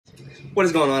What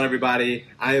is going on, everybody?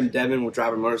 I am Devin with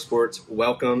Driver Motorsports.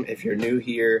 Welcome if you're new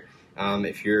here.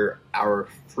 If you're our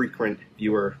frequent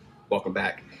viewer, welcome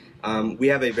back. We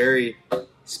have a very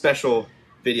special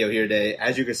video here today.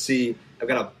 As you can see, I've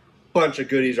got a bunch of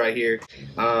goodies right here.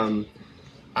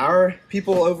 Our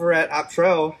people over at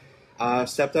Optrel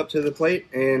stepped up to the plate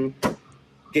and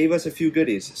gave us a few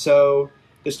goodies. So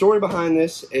the story behind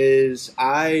this is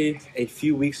a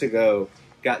few weeks ago,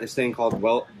 got this thing called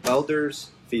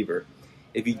welder's fever.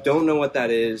 If you don't know what that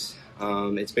is,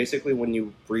 it's basically when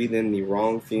you breathe in the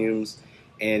wrong fumes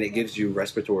and it gives you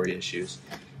respiratory issues.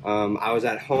 I was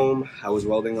at home, I was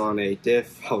welding on a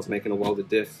diff, I was making a welded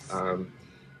diff,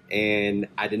 and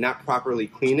I did not properly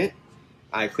clean it.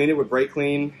 I cleaned it with brake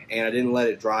clean and I didn't let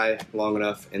it dry long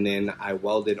enough, and then I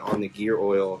welded on the gear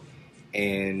oil,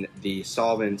 and the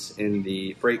solvents in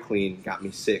the brake clean got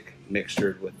me sick,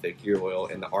 mixtured with the gear oil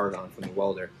and the argon from the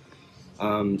welder.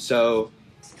 So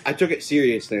I took it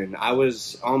serious then. I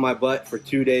was on my butt for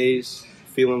 2 days,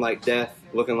 feeling like death,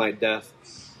 looking like death,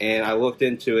 and I looked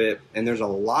into it, and there's a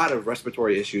lot of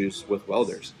respiratory issues with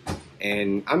welders.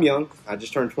 And I'm young, I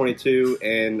just turned 22,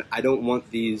 and I don't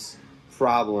want these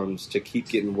problems to keep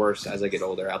getting worse as I get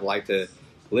older. I'd like to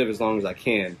live as long as I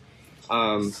can.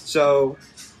 So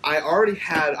I already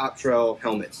had Optrel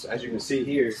helmets. As you can see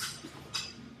here,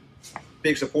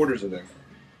 big supporters of them.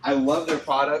 I love their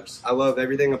products. I love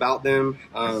everything about them.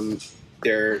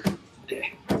 They're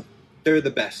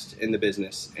the best in the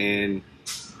business, and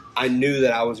I knew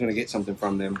that I was going to get something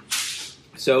from them.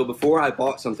 So before I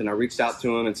bought something, I reached out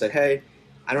to them and said, hey,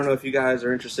 I don't know if you guys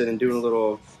are interested in doing a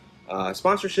little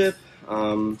sponsorship.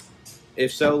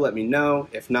 If so, let me know.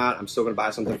 If not, I'm still going to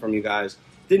buy something from you guys.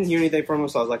 Didn't hear anything from them,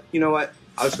 so I was like, you know what?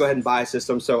 I'll just go ahead and buy a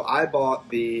system. So I bought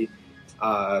the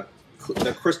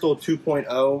Crystal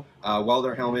 2.0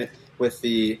 welder helmet with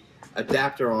the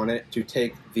adapter on it to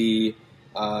take the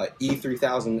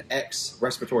E3000x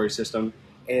respiratory system.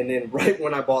 And then right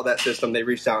when I bought that system, they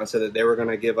reached out and said that they were going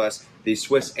to give us the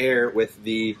Swiss Air with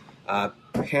the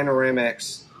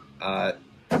Panoramaxx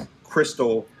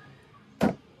Crystal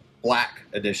Black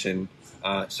Edition.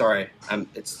 Sorry,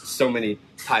 it's so many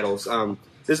titles.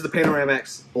 This is the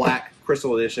Panoramaxx Black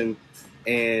Crystal Edition,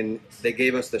 and they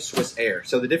gave us the Swiss Air.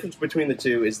 So the difference between the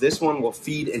two is this one will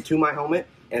feed into my helmet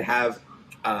and have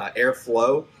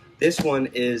airflow. This one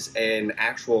is an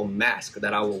actual mask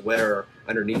that I will wear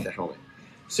underneath the helmet.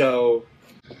 So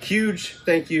huge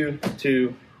thank you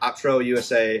to Optrel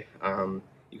USA.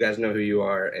 You guys know who you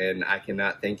are, and I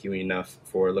cannot thank you enough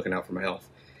for looking out for my health.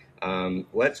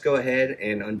 Let's go ahead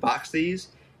and unbox these,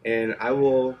 and I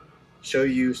will show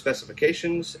you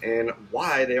specifications and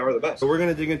why they are the best. So we're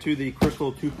gonna dig into the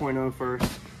Crystal 2.0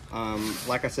 first.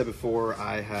 Like I said before,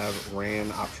 I have ran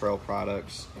Optrel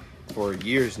products for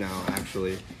years now,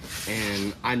 actually,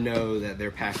 and I know that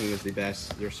their packing is the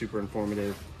best. They're super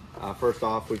informative. First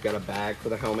off, we've got a bag for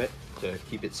the helmet to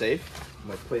keep it safe.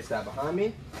 Let's place that behind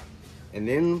me. And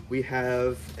then we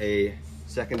have a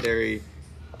secondary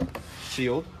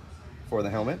shield for the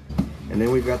helmet. And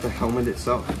then we've got the helmet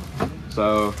itself.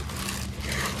 So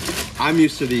I'm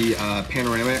used to the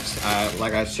Panoramaxx.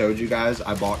 Like I showed you guys,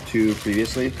 I bought two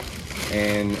previously,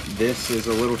 and this is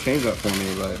a little change up for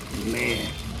me, but man,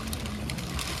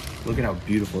 look at how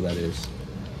beautiful that is.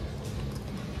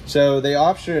 So they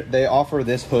offer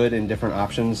this hood in different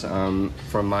options.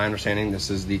 From my understanding, this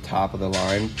is the top of the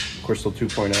line, Crystal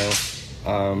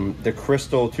 2.0. The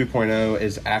Crystal 2.0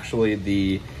 is actually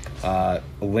the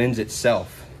lens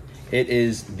itself. It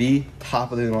is the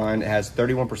top of the line. It has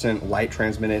 31% light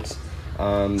transmittance.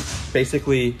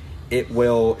 Basically, it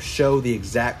will show the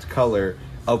exact color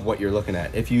of what you're looking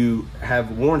at. If you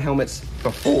have worn helmets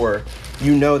before,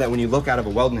 you know that when you look out of a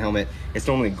welding helmet, it's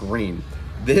normally green.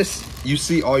 This, you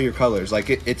see all your colors.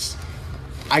 Like it's,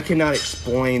 I cannot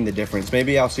explain the difference.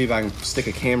 Maybe I'll see if I can stick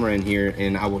a camera in here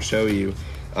and I will show you.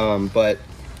 But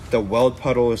the weld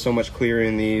puddle is so much clearer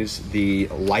in these. The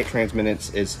light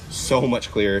transmittance is so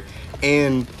much clearer.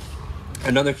 And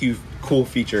another cool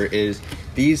feature is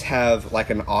these have like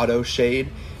an auto shade.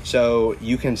 So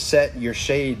you can set your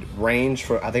shade range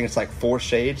for, I think it's like 4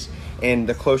 shades. And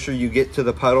the closer you get to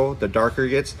the puddle, the darker it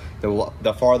gets.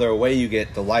 The farther away you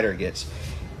get, the lighter it gets.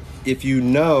 If you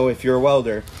know, if you're a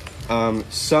welder,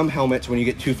 some helmets, when you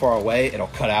get too far away, it'll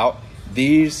cut out.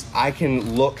 These, I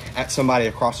can look at somebody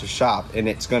across the shop and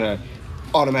it's gonna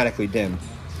automatically dim.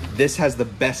 This has the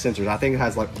best sensors. I think it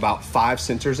has like about 5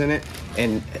 sensors in it,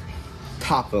 and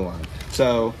top of the line.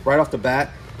 So right off the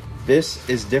bat, this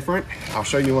is different. I'll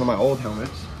show you one of my old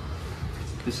helmets.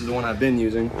 This is the one I've been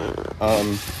using.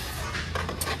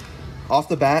 off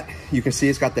the bat, you can see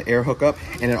it's got the air hookup,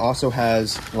 and it also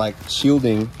has like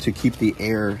shielding to keep the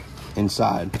air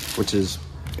inside, which is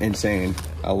insane.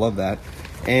 I love that.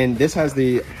 And this has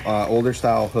the older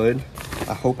style hood.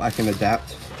 I hope I can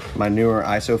adapt my newer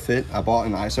ISO fit. I bought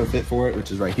an ISO fit for it, which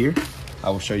is right here. I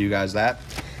will show you guys that.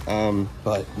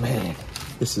 But man,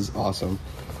 this is awesome.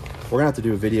 We're gonna have to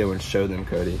do a video and show them,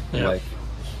 Cody, like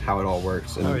how it all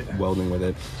works and welding with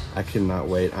it. I cannot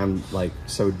wait. I'm like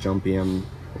so jumpy, I'm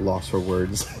lost for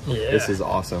words. This is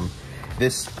awesome.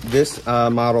 This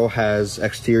model has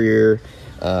exterior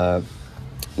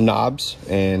knobs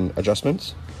and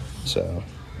adjustments, so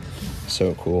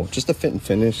cool. Just the fit and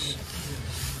finish,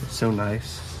 so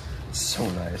nice, so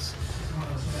nice.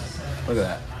 Look at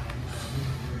that.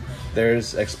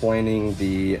 There's explaining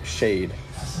the shade.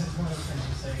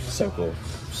 So cool,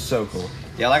 so cool.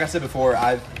 Yeah, like I said before,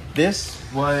 this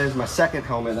was my second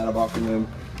helmet that I bought from them.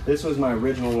 This was my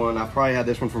original one. I've probably had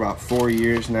this one for about 4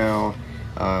 years now.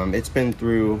 It's been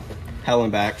through hell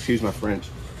and back, excuse my French.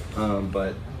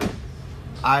 But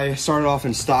I started off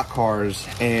in stock cars,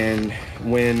 and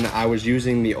when I was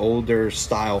using the older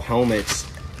style helmets,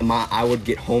 I would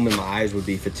get home and my eyes would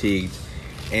be fatigued.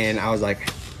 And I was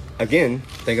like, again,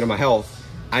 thinking of my health,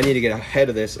 I need to get ahead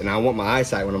of this, and I want my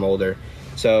eyesight when I'm older.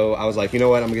 So I was like, you know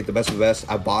what, I'm gonna get the best of the best.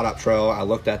 I bought Optrel, I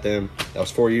looked at them, that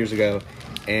was 4 years ago,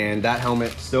 and that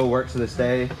helmet still works to this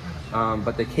day.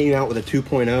 But they came out with a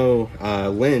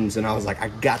 2.0 lens, and I was like, I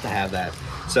got to have that.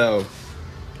 So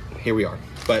here we are.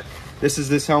 But this is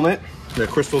this helmet, the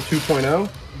Crystal 2.0.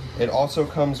 It also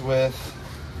comes with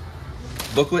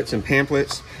booklets and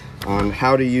pamphlets on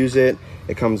how to use it.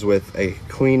 It comes with a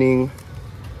cleaning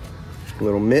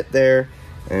little mitt there,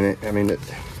 and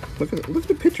look at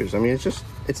the pictures. I mean,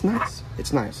 it's nice.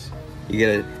 It's nice. You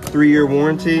get a 3-year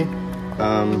warranty.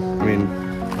 I mean,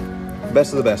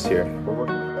 best of the best here.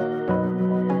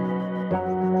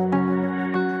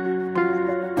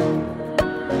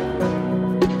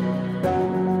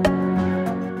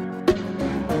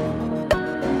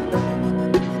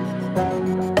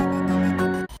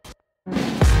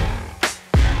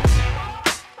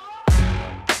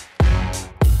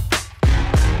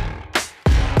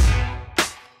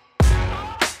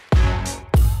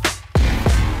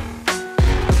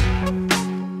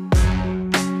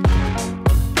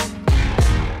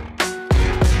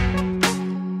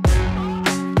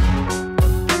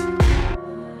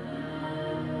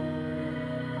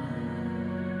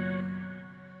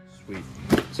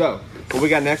 So what we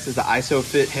got next is the ISO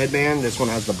Fit headband. This one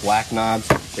has the black knobs.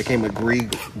 They came with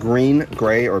green,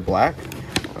 gray, or black.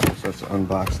 So let's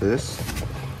unbox this.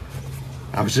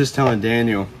 I was just telling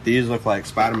Daniel, these look like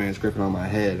Spider-Man's gripping on my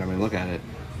head. I mean, look at it.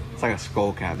 It's like a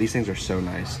skull cap. These things are so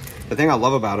nice. The thing I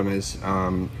love about them is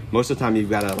most of the time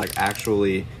you've got to like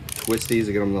actually twist these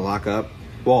to get them to lock up.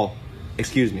 Well,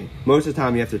 excuse me. Most of the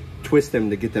time you have to twist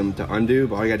them to get them to undo,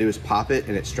 but all you gotta do is pop it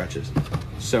and it stretches.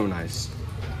 So nice.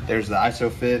 There's the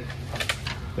ISO Fit.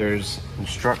 There's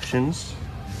instructions.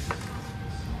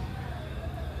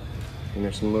 And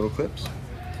there's some little clips.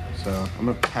 So I'm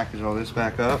gonna package all this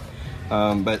back up.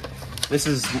 But this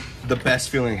is the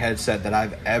best feeling headset that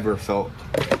I've ever felt.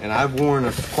 And I've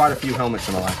worn quite a few helmets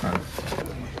in my lifetime.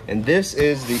 And this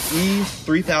is the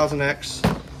E3000x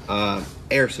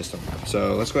air system.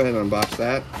 So let's go ahead and unbox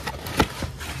that.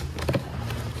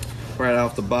 Right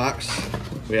off the box,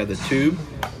 we have the tube.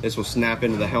 This will snap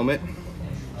into the helmet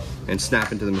and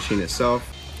snap into the machine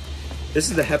itself.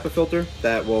 This is the HEPA filter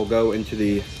that will go into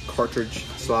the cartridge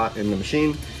slot in the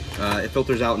machine. It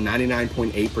filters out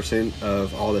 99.8%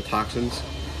 of all the toxins.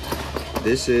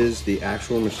 This is the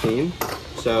actual machine.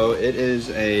 So it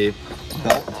is a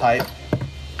belt type.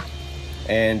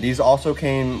 And these also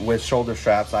came with shoulder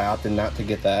straps. I opted not to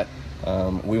get that.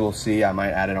 We will see, I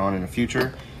might add it on in the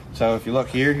future. So if you look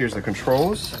here, here's the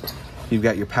controls. You've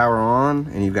got your power on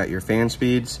and you've got your fan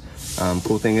speeds.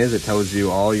 Cool thing is it tells you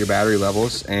all your battery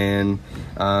levels, and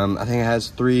I think it has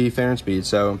 3 fan speeds.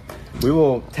 So we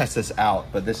will test this out,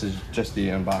 but this is just the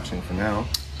unboxing for now.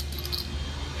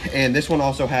 And this one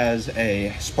also has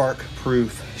a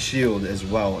spark-proof shield as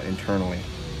well internally.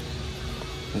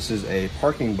 This is a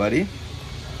parking buddy.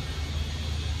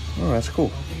 Oh, that's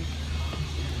cool.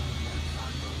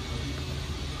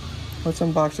 Let's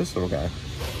unbox this little guy.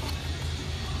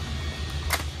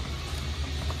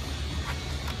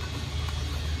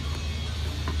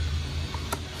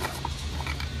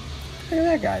 Look at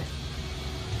that guy.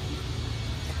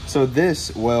 So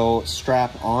this will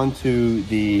strap onto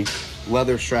the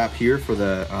leather strap here for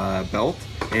the belt,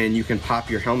 and you can pop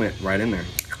your helmet right in there.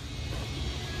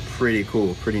 Pretty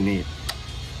cool, pretty neat.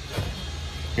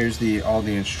 Here's all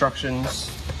the instructions.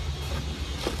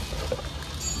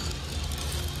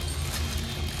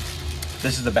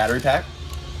 This is the battery pack.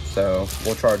 So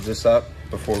we'll charge this up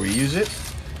before we use it.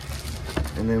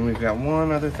 And then we've got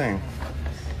one other thing.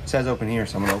 It says open here,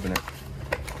 so I'm gonna open it.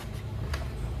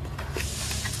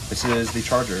 This is the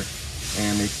charger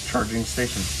and the charging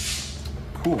station.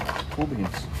 Cool, cool beans.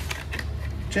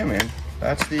 Yeah, man,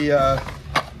 that's the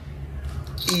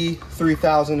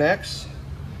E3000x.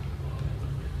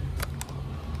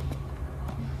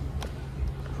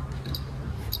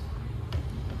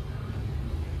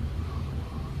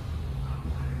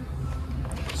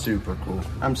 Super cool.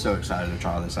 I'm so excited to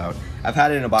try this out. I've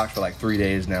had it in a box for like 3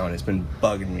 days now and it's been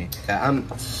bugging me. I'm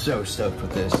so stoked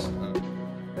with this.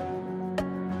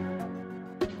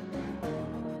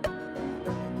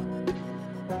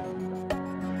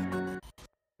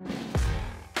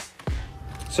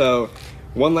 So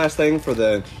one last thing for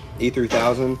the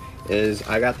E3000 is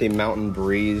I got the Mountain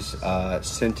Breeze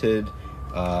scented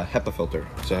HEPA filter.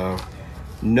 So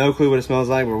no clue what it smells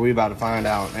like, but we're about to find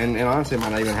out. And honestly, it might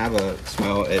not even have a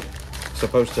smell. It's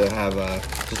supposed to have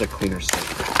just a cleaner scent.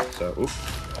 So, oops.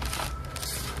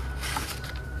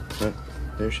 But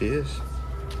there she is.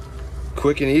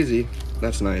 Quick and easy.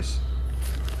 That's nice.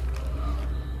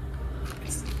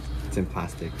 It's in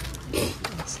plastic.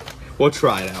 We'll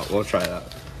try it out. We'll try it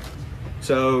out.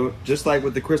 So, just like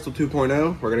with the Crystal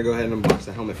 2.0, we're gonna go ahead and unbox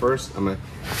the helmet first. I'm gonna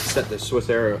set the Swiss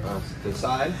Air to the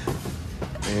side.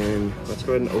 And let's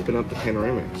go ahead and open up the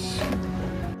Panoramaxx.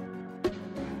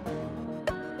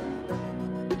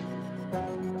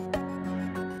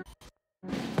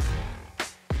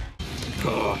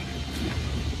 Oh,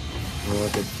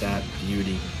 look at that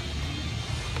beauty.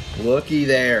 Looky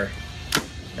there.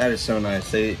 That is so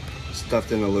nice. They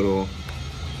stuffed in a little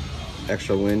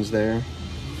extra lens there.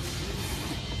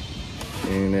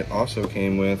 And it also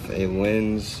came with a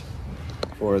lens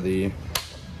for the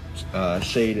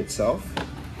shade itself.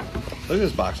 Look at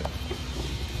this boxing.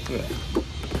 Look at that.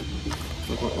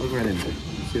 Look right in there.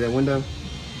 See that window?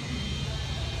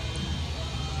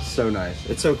 So nice.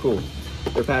 It's so cool.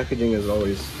 Their packaging is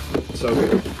always so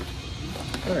good.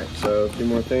 Alright, so a few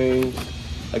more things.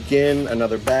 Again,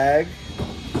 another bag.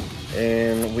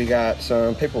 And we got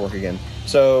some paperwork again.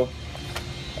 So,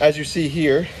 as you see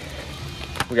here,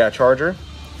 we got a charger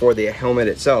for the helmet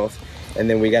itself. And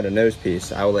then we got a nose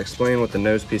piece. I will explain what the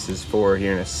nose piece is for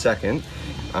here in a second.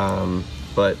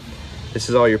 But this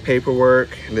is all your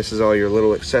paperwork. This is all your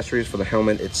little accessories for the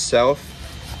helmet itself.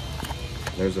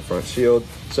 There's the front shield.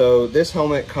 So this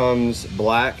helmet comes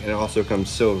black and it also comes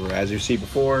silver. As you see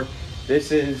before,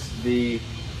 this is the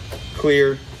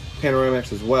clear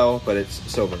Panoramaxx as well, but it's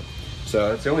silver.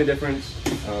 So that's the only difference.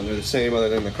 They're the same other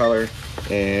than the color.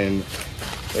 And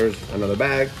there's another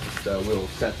bag. So we'll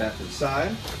set that to the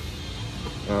side.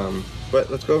 But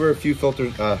let's go over a few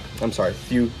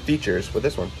few features with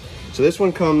this one. So this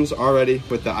one comes already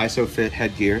with the ISOFIT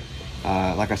headgear.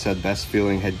 Like I said, best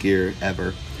feeling headgear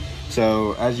ever.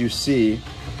 So as you see,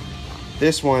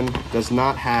 this one does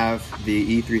not have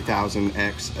the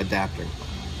E3000x adapter.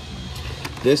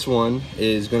 This one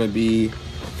is going to be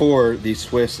for the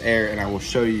Swiss Air, and I will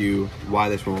show you why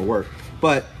this one will work.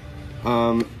 But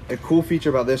a cool feature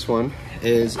about this one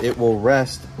is it will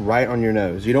rest right on your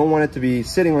nose. You don't want it to be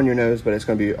sitting on your nose, but it's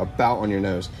going to be about on your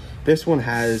nose. This one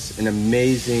has an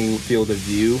amazing field of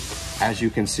view, as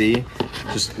you can see.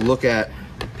 Just look at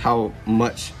how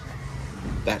much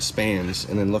that spans,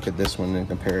 and then look at this one in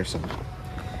comparison.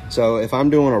 So if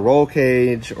I'm doing a roll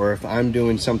cage, or if I'm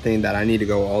doing something that I need to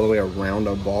go all the way around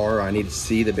a bar, I need to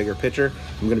see the bigger picture,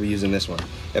 I'm going to be using this one.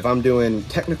 If I'm doing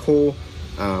technical,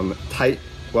 tight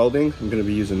welding, I'm going to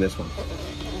be using this one.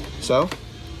 So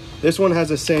this one has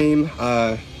the same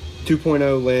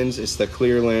 2.0 lens. It's the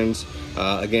clear lens.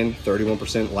 Again,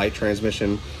 31% light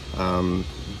transmission.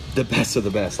 The best of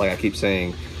the best, like I keep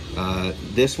saying.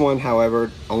 This one,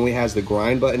 however, only has the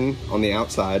grind button on the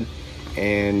outside,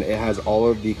 and it has all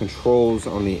of the controls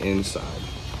on the inside.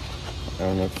 I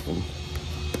don't know if you can...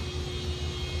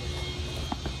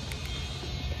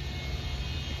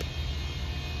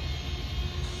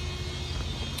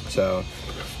 So,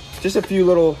 just a few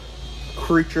little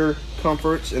creature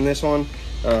comforts in this one.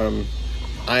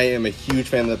 I am a huge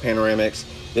fan of the Panoramaxx.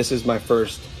 This is my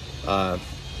first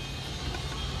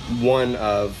one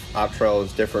of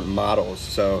Optrel's different models,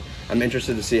 so I'm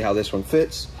interested to see how this one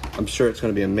fits. I'm sure it's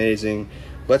going to be amazing.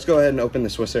 Let's go ahead and open the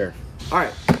Swiss Air. All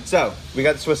right, so we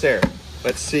got the Swiss Air.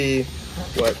 Let's see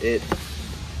what it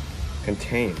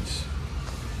contains.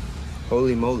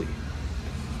 Holy moly.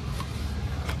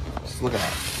 Just look at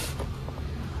that.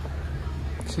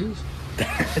 Jeez.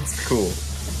 That's cool.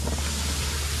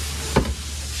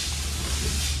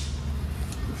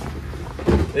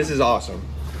 This is awesome.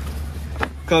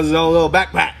 Comes in a little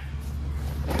backpack.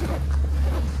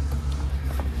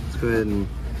 go ahead and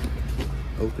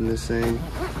open this thing.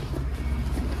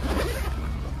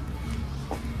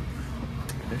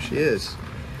 There she is.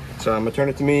 So I'm gonna turn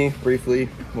it to me briefly.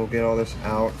 We'll get all this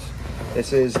out.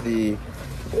 This is the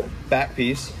back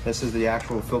piece. This is the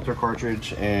actual filter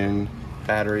cartridge and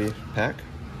battery pack.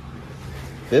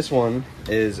 This one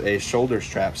is a shoulder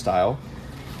strap style.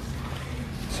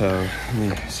 So let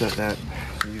me set that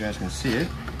so you guys can see it.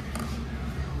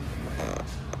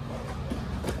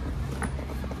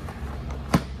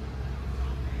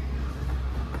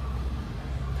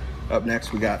 Up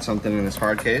next, we got something in this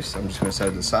hard case. I'm just gonna set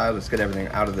it aside. Let's get everything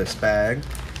out of this bag.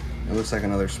 It looks like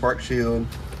another spark shield,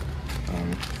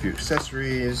 a few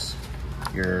accessories,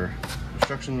 your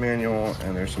instruction manual,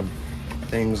 and there's some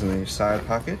things in these side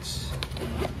pockets.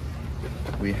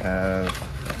 We have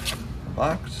a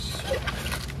box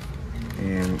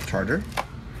and charger,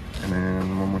 and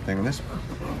then one more thing on this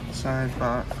side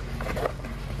box.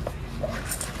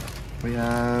 We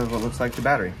have what looks like the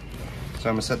battery. So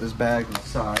I'm gonna set this bag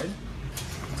aside.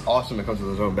 It's awesome, it comes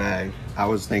with its own bag. I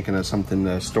was thinking of something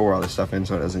to store all this stuff in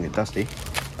so it doesn't get dusty.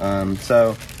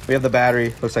 So we have the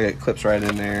battery, looks like it clips right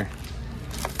in there.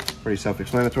 Pretty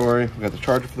self-explanatory. We got the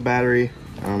charger for the battery.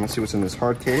 Let's see what's in this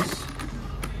hard case.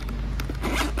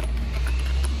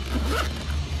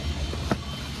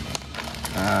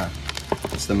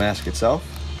 It's the mask itself.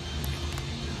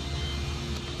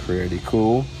 Pretty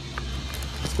cool.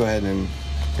 Let's go ahead and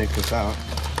take this out.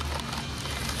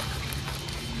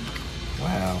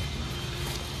 Wow.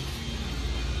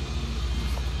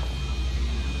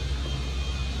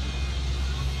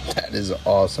 That is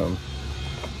awesome.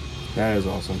 That is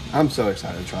awesome. I'm so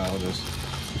excited to try all this.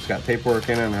 It's got paperwork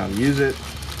in it on how to use it.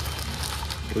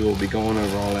 We will be going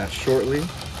over all that shortly.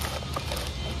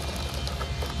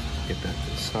 Get that to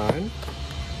the side.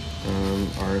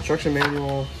 Our instruction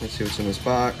manual. Let's see what's in this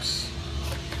box.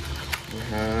 We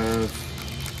have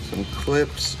some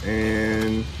clips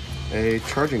and a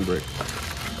charging brick.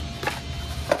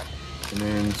 And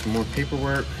then some more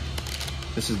paperwork.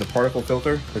 This is the particle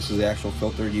filter. This is the actual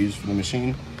filter used for the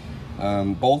machine.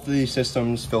 Both of these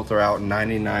systems filter out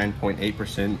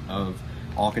 99.8% of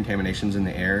all contaminations in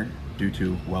the air due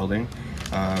to welding.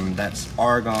 That's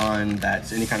argon,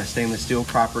 that's any kind of stainless steel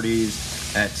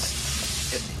properties, that's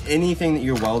anything that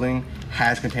you're welding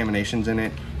has contaminations in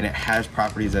it, and it has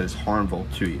properties that is harmful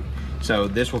to you. So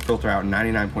this will filter out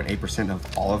 99.8%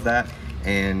 of all of that,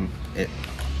 and it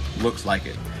looks like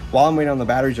it. While I'm waiting on the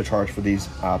batteries to charge for these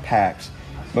packs,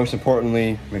 most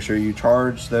importantly, make sure you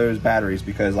charge those batteries,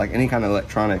 because like any kind of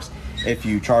electronics, if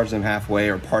you charge them halfway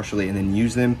or partially and then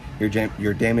use them,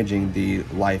 you're damaging the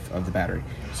life of the battery.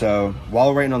 So while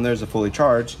we're waiting on those to fully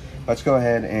charge, let's go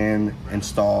ahead and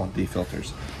install the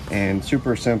filters. And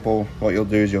super simple, what you'll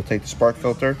do is you'll take the spark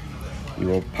filter, you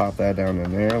will pop that down in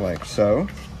there like so.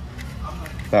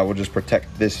 That will just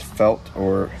protect this felt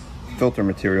or filter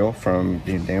material from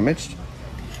being damaged.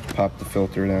 Pop the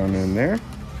filter down in there,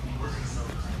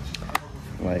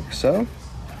 like so.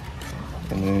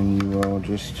 And then you will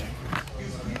just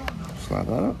slide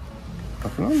that up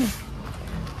and on there.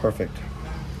 Perfect.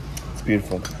 It's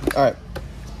beautiful. All right,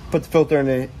 put the filter in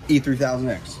the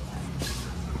E3000x.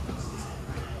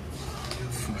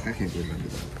 Fuck, I can't believe I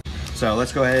did that. So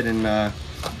let's go ahead and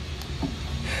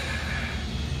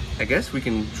I guess we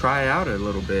can try out a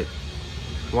little bit.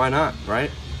 Why not,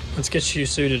 right? Let's get you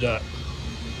suited up.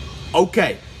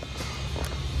 Okay.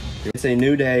 It's a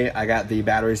new day. I got the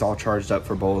batteries all charged up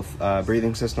for both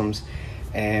breathing systems,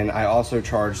 and I also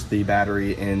charged the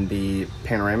battery in the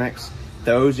Panoramaxx.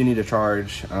 Those you need to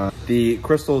charge. The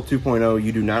Crystal 2.0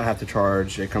 you do not have to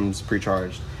charge. It comes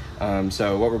pre-charged.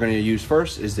 So what we're going to use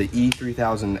first is the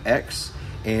E3000x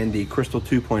and the Crystal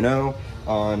 2.0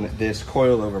 on this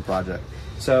coilover project.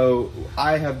 So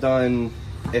I have done,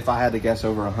 if I had to guess,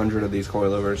 over 100 of these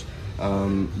coilovers.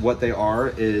 What they are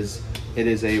is, it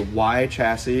is a Y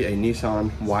chassis, a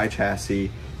Nissan Y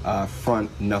chassis front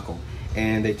knuckle.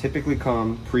 And they typically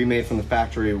come pre-made from the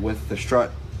factory with the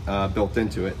strut built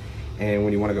into it. And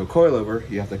when you want to go coilover,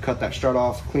 you have to cut that strut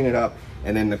off, clean it up,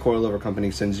 and then the coilover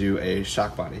company sends you a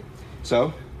shock body.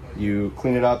 So you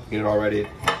clean it up, get it all ready,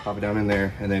 pop it down in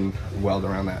there, and then weld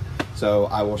around that. So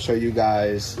I will show you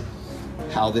guys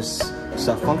how this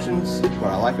stuff functions, what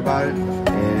I like about it,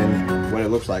 and what it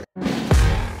looks like.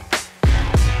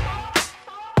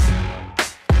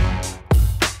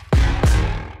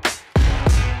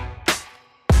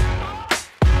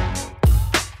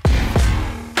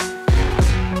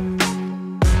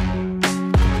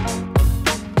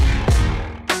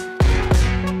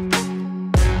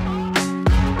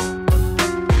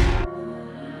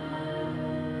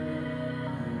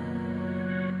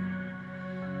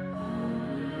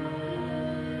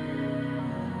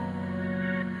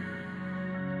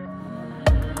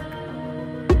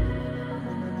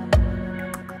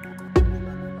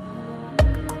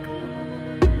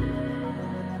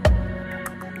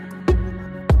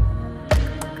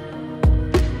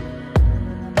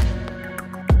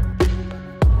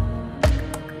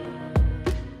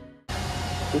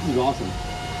 is awesome.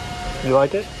 You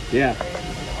like it? Yeah.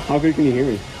 How good can you hear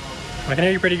me? I can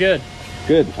hear you pretty good.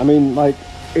 Good. I mean, like,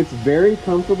 it's very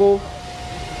comfortable.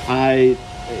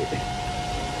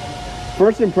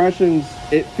 First impressions,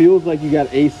 it feels like you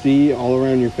got AC all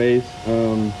around your face.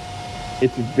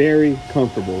 It's very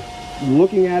comfortable.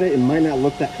 Looking at it, it might not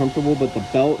look that comfortable, but the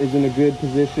belt is in a good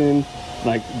position.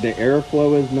 Like, the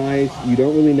airflow is nice. You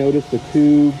don't really notice the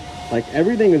tube. Like,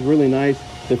 everything is really nice.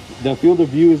 The field of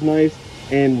view is nice.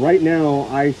 And right now,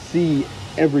 I see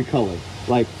every color.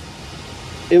 Like,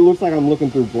 it looks like I'm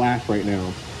looking through glass right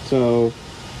now. So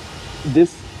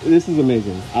this is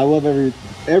amazing. I love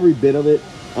every bit of it.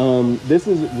 This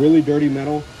is really dirty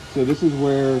metal. So this is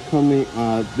where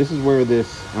this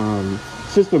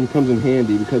system comes in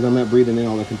handy, because I'm not breathing in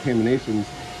all the contaminations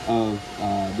of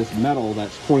this metal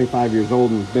that's 25 years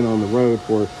old and has been on the road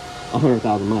for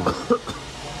 100,000 miles.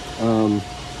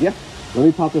 Yeah, let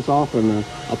me pop this off and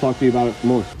I'll talk to you about it some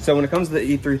more. So when it comes to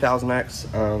the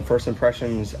E3000x, first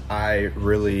impressions, I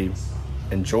really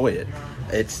enjoy it.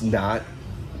 It's not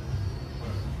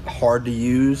hard to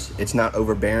use. It's not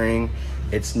overbearing.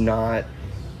 It's not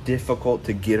difficult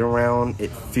to get around.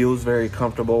 It feels very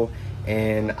comfortable,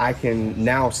 and I can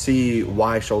now see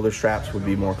why shoulder straps would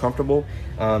be more comfortable.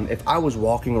 If I was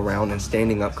walking around and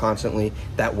standing up constantly,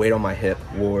 that weight on my hip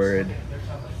would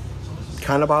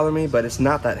kind of bother me, but it's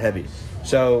not that heavy.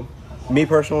 So me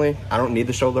personally, I don't need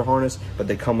the shoulder harness, but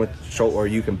they come with or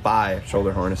you can buy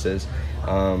shoulder harnesses.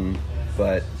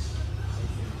 But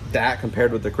that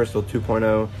compared with the Crystal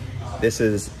 2.0, this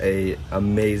is a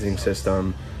amazing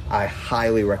system. I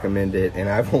highly recommend it, and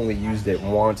I've only used it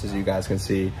once, as you guys can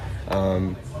see.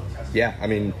 Yeah, I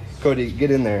mean, Cody, get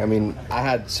in there. I mean, I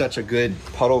had such a good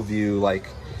puddle view. Like,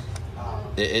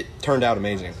 it turned out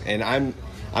amazing, and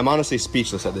I'm honestly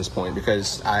speechless at this point,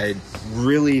 because I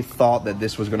really thought that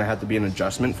this was going to have to be an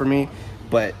adjustment for me,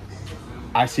 but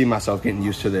I see myself getting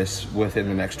used to this within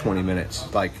the next 20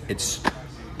 minutes. Like, it's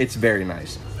very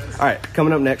nice. All right,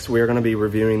 coming up next, we're going to be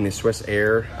reviewing the Swiss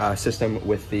Air system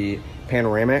with the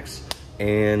Panoramaxx,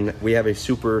 and we have a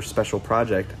super special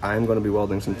project. I'm going to be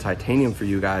welding some titanium for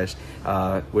you guys,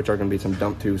 which are going to be some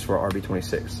dump tubes for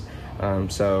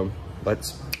RB26. So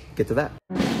let's get to that.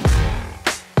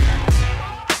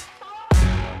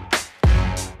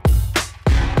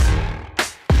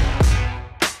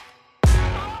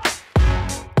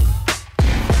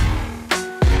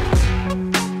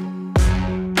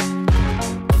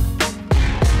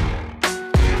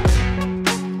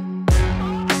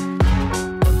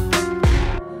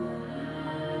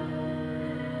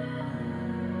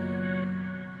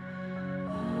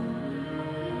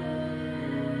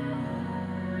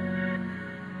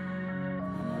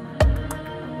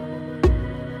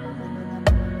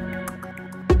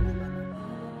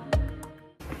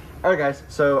 All right, guys,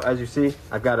 so as you see,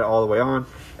 I've got it all the way on.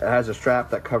 It has a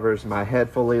strap that covers my head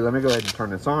fully. Let me go ahead and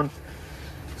turn this on.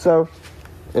 So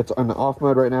it's on the off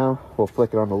mode right now. We'll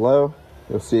flick it on the low.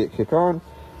 You'll see it kick on.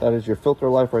 That is your filter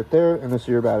life right there, and this is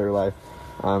your battery life.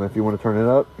 If you want to turn it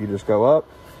up, you just go up.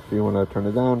 If you want to turn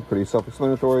it down, pretty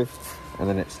self-explanatory, and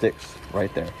then it sticks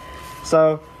right there.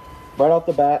 So right off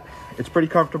the bat, it's pretty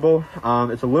comfortable.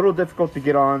 It's a little difficult to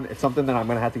get on. It's something that I'm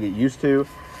going to have to get used to,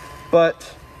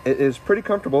 but it is pretty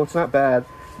comfortable. It's not bad.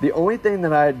 The only thing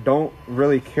that I don't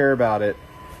really care about it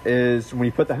is when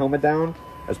you put the helmet down,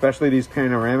 especially these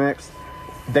Panoramaxx,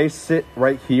 they sit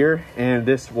right here, and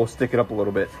this will stick it up a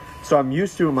little bit. So I'm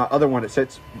used to my other one, it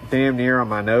sits damn near on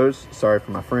my nose. Sorry for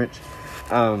my French.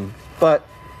 But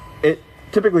it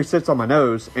typically sits on my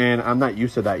nose, and I'm not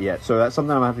used to that yet. So that's something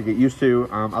I'm gonna have to get used to.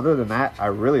 Other than that, I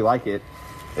really like it.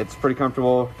 It's pretty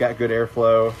comfortable, got good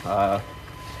airflow.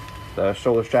 The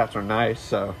shoulder straps are nice,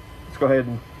 so let's go ahead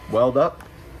and weld up.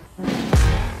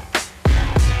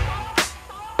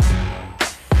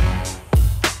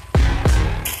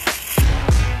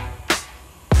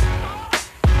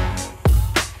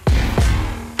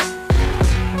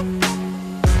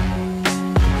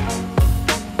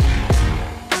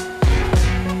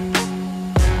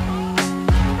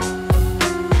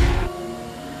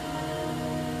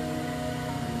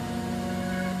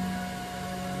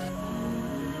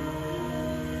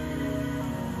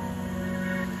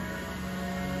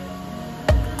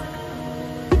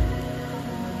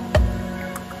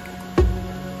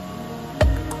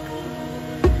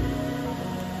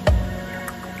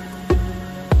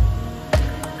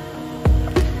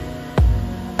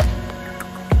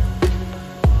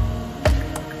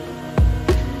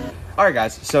 All right,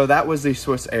 guys, so that was the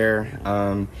Swiss Air.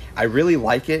 I really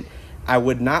like it. I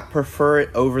would not prefer it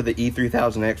over the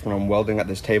E3000x when I'm welding at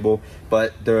this table,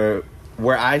 but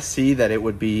where I see that it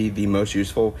would be the most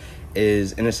useful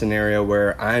is in a scenario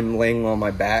where I'm laying on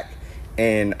my back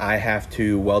and I have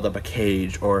to weld up a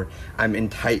cage, or I'm in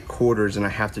tight quarters and I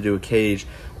have to do a cage.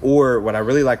 Or what I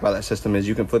really like about that system is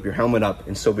you can flip your helmet up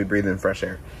and still be breathing fresh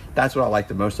air. That's what I like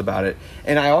the most about it.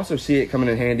 And I also see it coming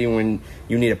in handy when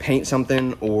you need to paint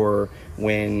something, or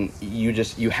when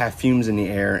you have fumes in the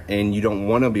air and you don't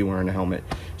want to be wearing a helmet.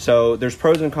 So there's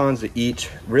pros and cons to each.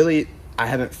 Really, I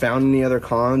haven't found any other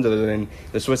cons other than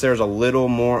the Swiss Air is a little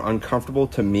more uncomfortable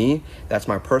to me. That's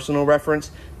my personal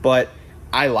reference, but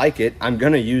I like it. I'm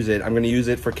gonna use it. I'm gonna use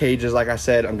it for cages, like I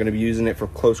said. I'm gonna be using it for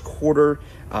close quarter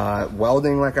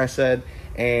welding, like I said.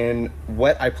 And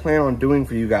what I plan on doing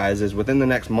for you guys is within the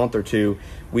next month or two,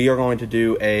 we are going to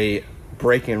do a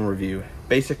break-in review,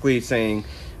 basically saying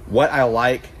what I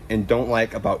like and don't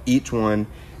like about each one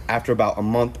after about a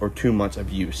month or 2 months of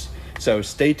use. So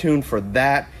stay tuned for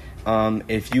that.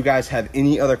 If you guys have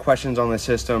any other questions on the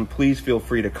system, please feel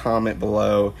free to comment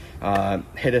below,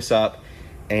 hit us up.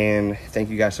 And thank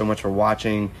you guys so much for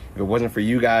watching. If it wasn't for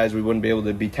you guys, we wouldn't be able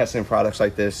to be testing products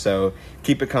like this. So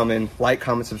keep it coming. Like,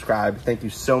 comment, subscribe. Thank you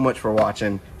so much for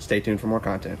watching. Stay tuned for more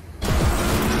content.